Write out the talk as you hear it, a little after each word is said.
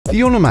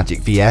The Honor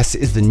Magic VS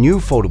is the new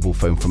foldable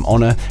phone from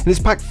Honor, and it's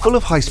packed full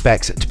of high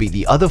specs to beat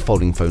the other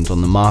folding phones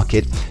on the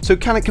market. So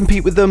can it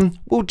compete with them?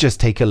 We'll just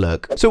take a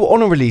look. So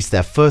Honor released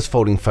their first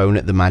folding phone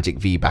at the Magic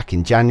V back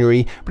in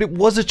January, but it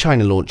was a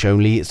China launch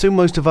only, so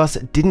most of us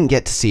didn't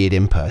get to see it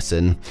in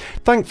person.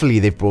 Thankfully,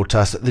 they've brought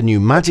us the new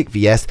Magic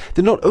VS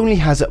that not only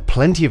has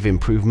plenty of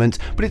improvements,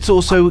 but it's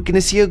also going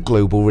to see a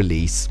global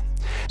release.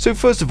 So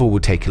first of all, we'll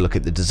take a look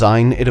at the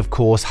design. It of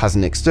course has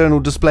an external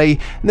display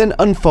and then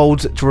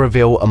unfolds to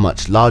reveal a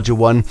much larger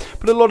one,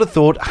 but a lot of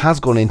thought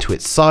has gone into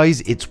its size,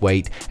 its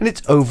weight and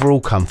its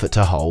overall comfort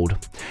to hold.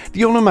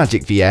 The Honor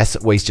Magic VS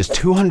weighs just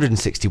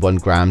 261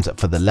 grams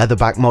for the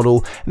leatherback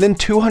model and then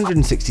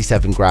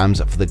 267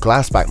 grams for the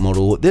glassback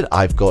model that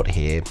I've got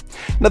here.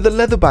 Now the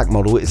leatherback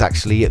model is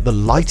actually the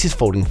lightest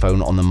folding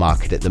phone on the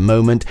market at the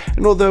moment,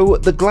 and although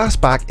the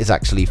glassback is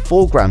actually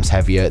 4 grams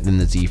heavier than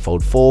the Z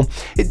Fold 4,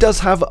 it does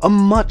have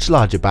a much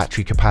larger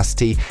battery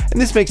capacity,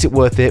 and this makes it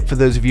worth it for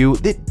those of you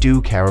that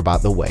do care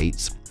about the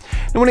weights.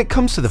 Now when it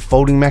comes to the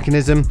folding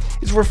mechanism,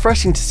 it's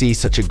refreshing to see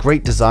such a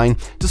great design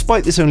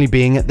despite this only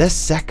being their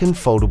second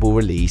foldable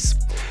release.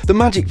 The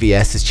Magic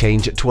VS is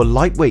changed to a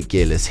lightweight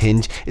gearless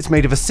hinge. It's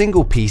made of a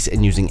single piece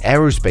and using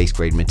aerospace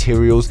grade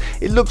materials.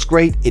 It looks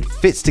great, it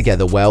fits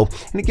together well,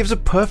 and it gives a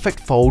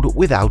perfect fold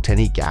without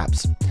any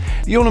gaps.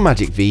 The Honor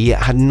Magic V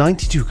had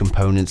 92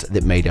 components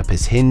that made up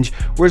its hinge,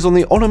 whereas on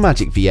the Honor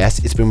Magic VS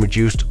it's been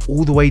reduced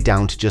all the way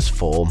down to just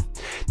 4.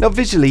 Now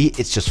visually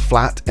it's just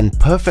flat and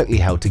perfectly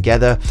held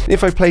together, and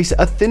if I place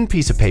a thin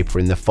piece of paper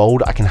in the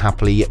fold, I can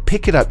happily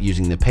pick it up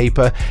using the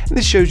paper, and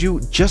this shows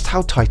you just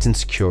how tight and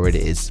secure it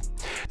is.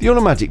 The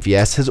Honor Magic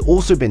VS has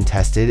also been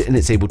tested and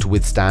it's able to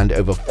withstand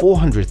over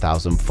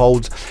 400,000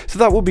 folds, so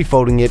that will be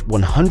folding it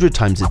 100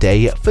 times a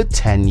day for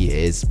 10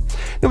 years.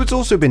 Now it's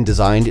also been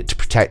designed to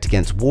protect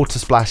against water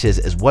splashes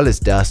as well as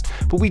dust,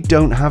 but we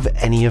don't have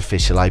any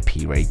official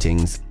IP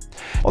ratings.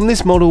 On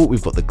this model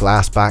we've got the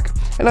glass back,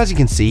 and as you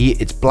can see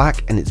it's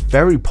black and it's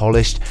very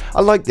polished.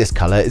 I like this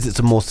colour as it's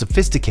a more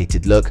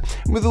sophisticated look,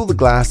 and with all the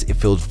glass it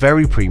feels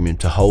very premium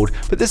to hold,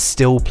 but there's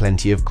still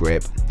plenty of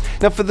grip.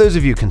 Now for those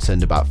of you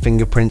concerned about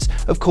fingerprints,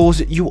 of course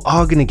you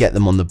are going to get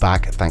them on the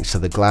back thanks to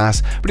the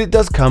glass, but it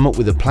does come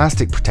with a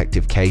plastic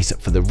protective case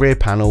for the rear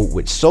panel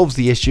which solves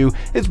the issue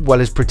as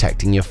well as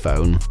protecting your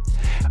phone.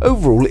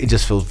 Overall it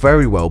just feels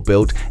very well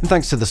built, and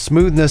thanks to the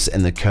smoothness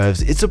and the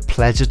curves it's a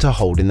pleasure to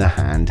hold in the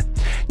hand.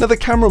 Now the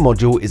camera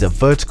module is a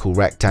vertical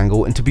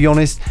rectangle, and to be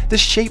honest the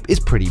shape is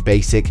pretty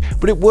basic,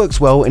 but it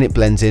works well and it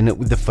blends in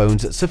with the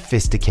phone's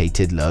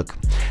sophisticated look.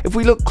 If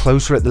we look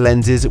closer at the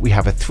lenses, we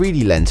have a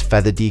 3D lens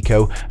feather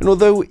deco, and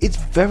although it's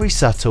very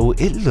subtle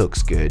it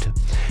looks good.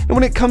 Now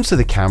when it comes to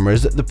the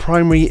cameras, the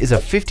primary is a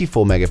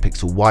 54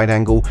 megapixel wide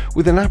angle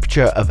with an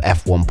aperture of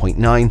f1.9,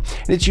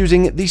 and it's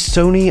using the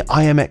Sony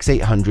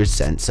IMX800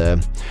 sensor.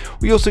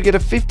 We also get a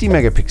 50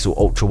 megapixel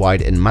ultra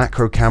wide and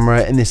macro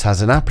camera, and this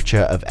has an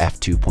aperture of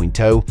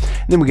f2.0.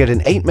 And then we get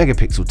an 8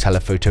 megapixel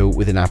telephoto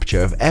with an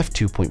aperture of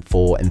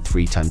f2.4 and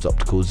 3 times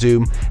optical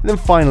zoom. And then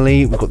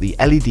finally we've got the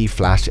LED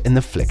flash and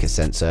the flicker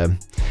sensor.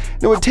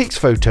 Now it takes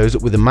photos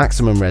with a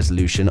maximum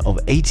resolution of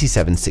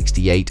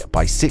 8768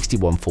 by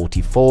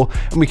 6144,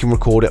 and we can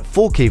record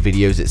 4K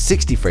videos at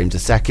 60 frames a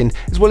second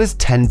as well as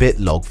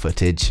 10-bit log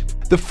footage.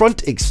 The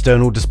front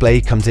external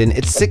display comes in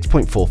at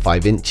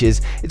 6.45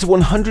 inches. It's a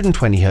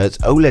 120Hz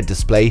OLED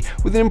display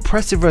with an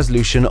impressive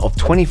resolution of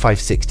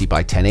 2560 by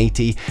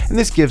 1080, and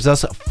this gives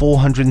us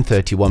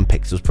 431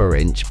 pixels per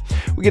inch.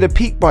 We get a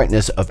peak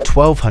brightness of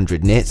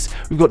 1200 nits.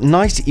 We've got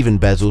nice even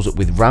bezels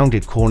with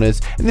rounded corners,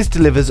 and this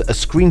delivers a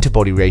screen to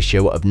body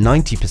ratio of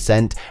 90%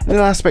 and an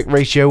aspect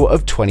ratio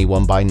of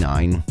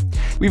 21:9.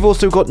 We've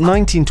also got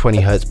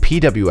 1920Hz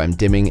PWM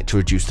dimming to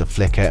reduce the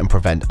flicker and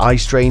prevent eye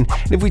strain,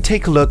 and if we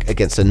take a look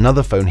against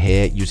another phone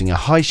here using a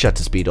high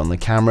shutter speed on the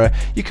camera,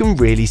 you can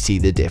really see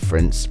the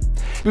difference.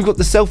 We've got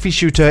the selfie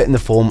shooter in the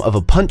form of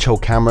a punch hole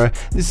camera.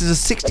 This is a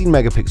 16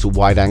 megapixel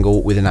wide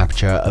angle with an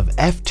aperture of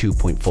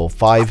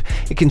f2.45.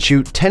 It can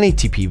shoot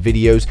 1080p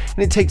videos,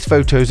 and it takes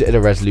photos at a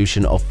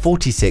resolution of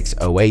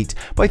 4608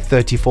 by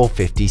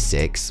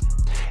 3456.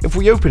 If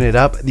we open it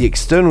up, the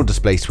external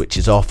display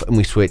switches off and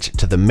we switch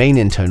to the main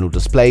internal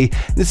display.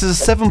 This is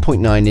a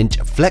 7.9 inch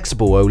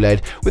flexible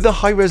OLED with a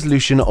high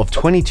resolution of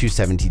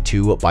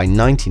 2272 by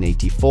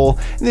 1984,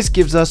 and this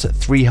gives us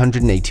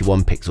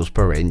 381 pixels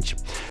per inch.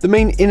 The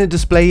main inner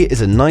display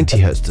is a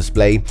 90Hz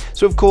display,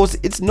 so of course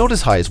it's not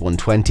as high as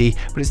 120,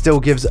 but it still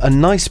gives a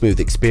nice smooth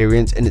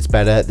experience, and it's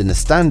better than a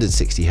standard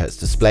 60Hz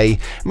display,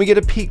 and we get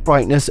a peak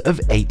brightness of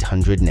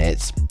 800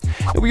 nits.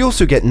 And we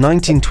also get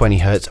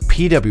 1920Hz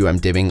PWM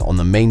dimming on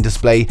the main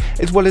display,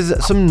 as well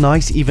as some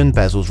nice even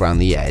bezels around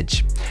the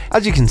edge.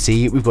 As you can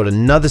see, we've got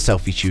another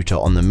selfie shooter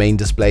on the main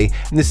display,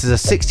 and this is a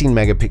 16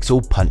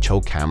 megapixel punch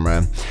hole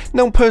camera.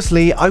 Now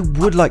personally, I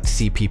would like to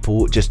see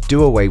people just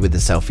do away with the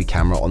selfie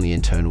camera on the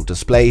internal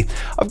display.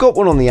 I've got got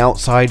one on the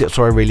outside,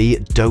 so I really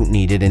don't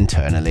need it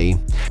internally.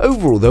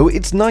 Overall though,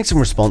 it's nice and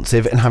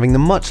responsive, and having the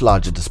much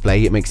larger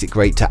display, it makes it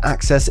great to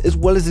access as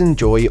well as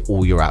enjoy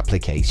all your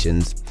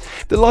applications.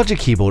 The larger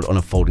keyboard on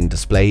a folding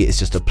display is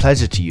just a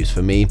pleasure to use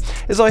for me,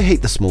 as I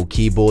hate the small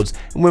keyboards,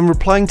 and when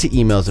replying to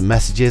emails and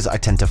messages I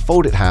tend to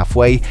fold it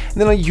halfway and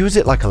then I use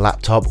it like a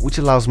laptop, which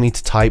allows me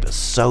to type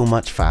so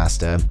much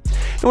faster.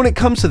 Now when it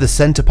comes to the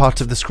center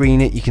part of the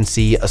screen, you can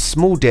see a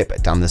small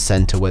dip down the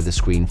center where the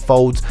screen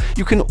folds.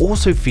 You can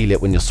also feel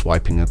it when you're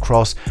swiping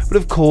across, but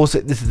of course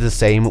this is the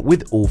same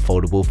with all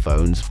foldable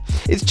phones.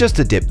 It's just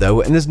a dip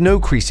though, and there's no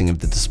creasing of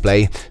the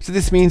display, so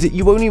this means that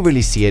you only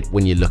really see it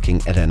when you're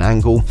looking at an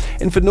angle,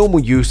 and for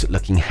normal use,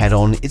 looking head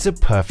on is a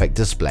perfect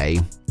display.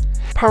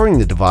 Powering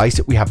the device,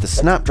 we have the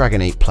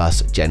Snapdragon 8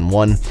 Plus Gen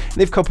 1, and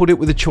they've coupled it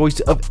with a choice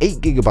of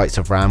 8GB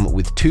of RAM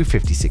with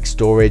 256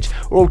 storage,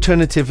 or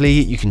alternatively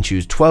you can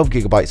choose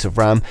 12GB of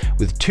RAM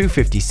with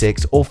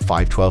 256 or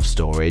 512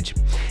 storage.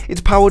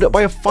 It's powered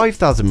by a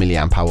 5000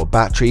 mAh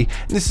battery,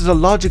 and this is a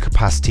larger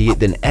capacity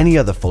than any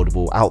other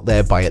foldable out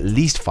there by at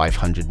least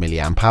 500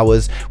 mAh,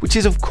 which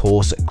is of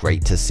course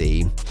great to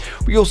see.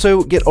 We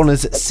also get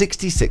Honor's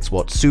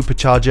 66-watt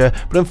supercharger,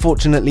 but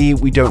unfortunately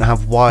we don't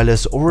have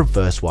wireless or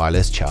reverse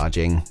wireless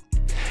charging.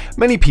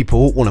 Many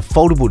people want a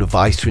foldable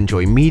device to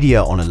enjoy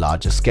media on a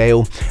larger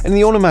scale, and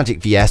the Honor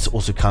Magic VS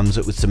also comes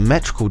with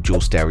symmetrical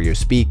dual stereo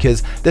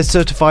speakers. They're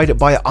certified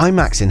by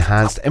IMAX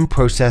Enhanced and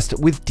processed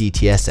with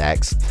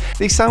DTS:X.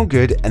 They sound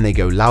good and they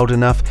go loud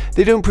enough.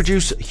 They don't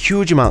produce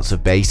huge amounts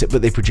of bass,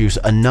 but they produce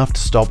enough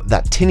to stop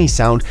that tinny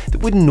sound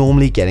that we're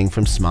normally getting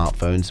from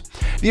smartphones.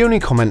 The only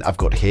comment I've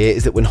got here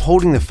is that when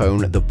holding the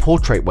phone the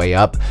portrait way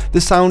up,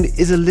 the sound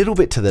is a little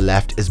bit to the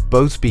left as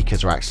both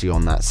speakers are actually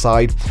on that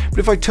side, but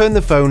if I turn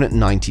the phone at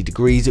 90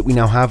 degrees, we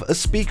now have a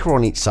speaker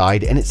on each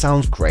side and it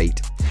sounds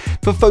great.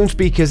 For phone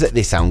speakers,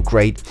 they sound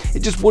great.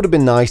 It just would have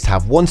been nice to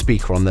have one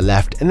speaker on the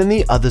left and then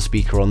the other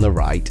speaker on the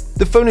right.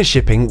 The phone is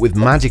shipping with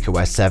Magic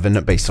OS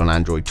 7 based on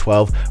Android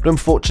 12, but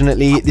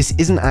unfortunately this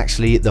isn't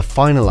actually the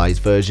finalized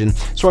version,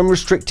 so I'm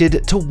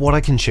restricted to what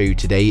I can show you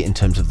today in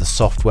terms of the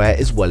software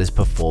as well as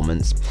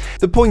performance.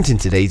 The point in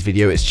today's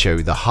video is to show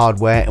you the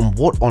hardware and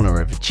what Honor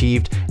have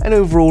achieved, and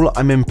overall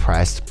I'm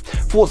impressed.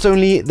 For what's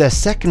only their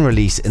second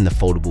release in the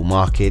foldable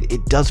market,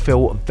 it does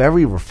feel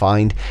very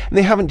refined, and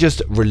they haven't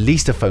just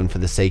released a phone for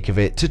the sake of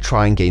it to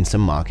try and gain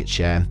some market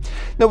share.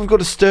 Now we've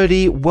got a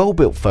sturdy,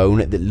 well-built phone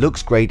that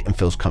looks great and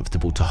feels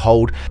comfortable to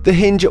hold. The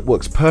hinge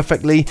works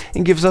perfectly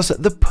and gives us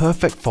the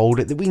perfect fold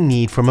that we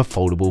need from a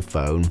foldable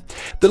phone.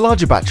 The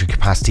larger battery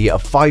capacity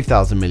of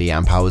 5000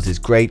 mAh is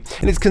great,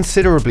 and it's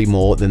considerably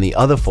more than the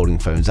other folding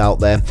phones out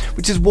there,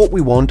 which is what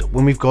we want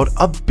when we've got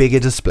a bigger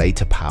display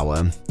to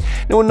power.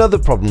 Now another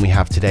problem we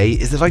have today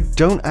is that I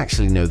don't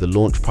actually know the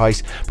launch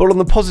price, but on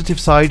the positive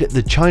side,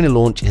 the China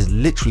launch has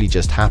literally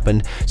just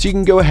happened, so you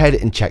can go ahead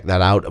and check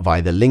that out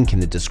via the link in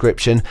the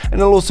description,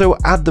 and I'll also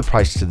add the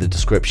price to the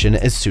description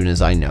as soon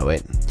as I know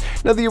it.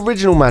 Now the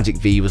original Magic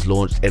V was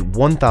launched at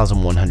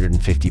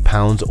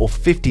 £1,150 or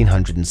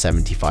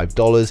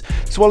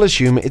 $1,575, so I'll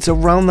assume it's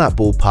around that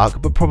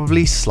ballpark but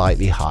probably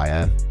slightly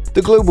higher.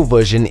 The global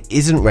version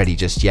isn't ready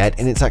just yet,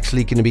 and it's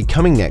actually going to be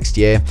coming next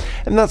year,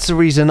 and that's the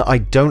reason I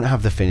don't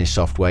have the finished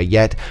software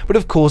yet, but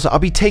of course I'll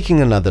be taking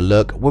another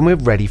look when we're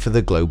ready for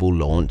the global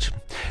launch.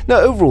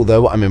 Now overall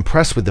though, I'm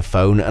impressed with the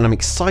phone and I'm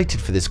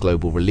excited for this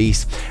global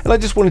release, and I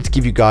just wanted to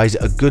give you guys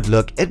a good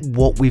look at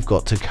what we've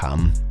got to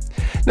come.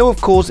 Now of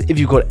course, if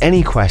you've got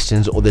any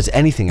questions or there's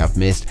anything I've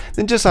missed,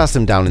 then just ask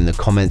them down in the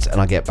comments and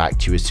I'll get back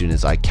to you as soon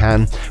as I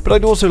can. But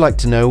I'd also like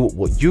to know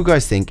what you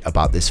guys think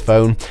about this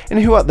phone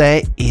and who out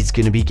there is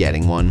going to be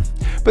getting one.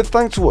 But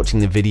thanks for watching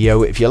the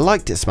video. If you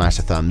liked it, smash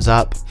a thumbs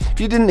up. If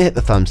you didn't, hit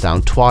the thumbs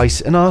down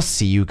twice, and I'll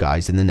see you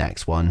guys in the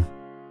next one.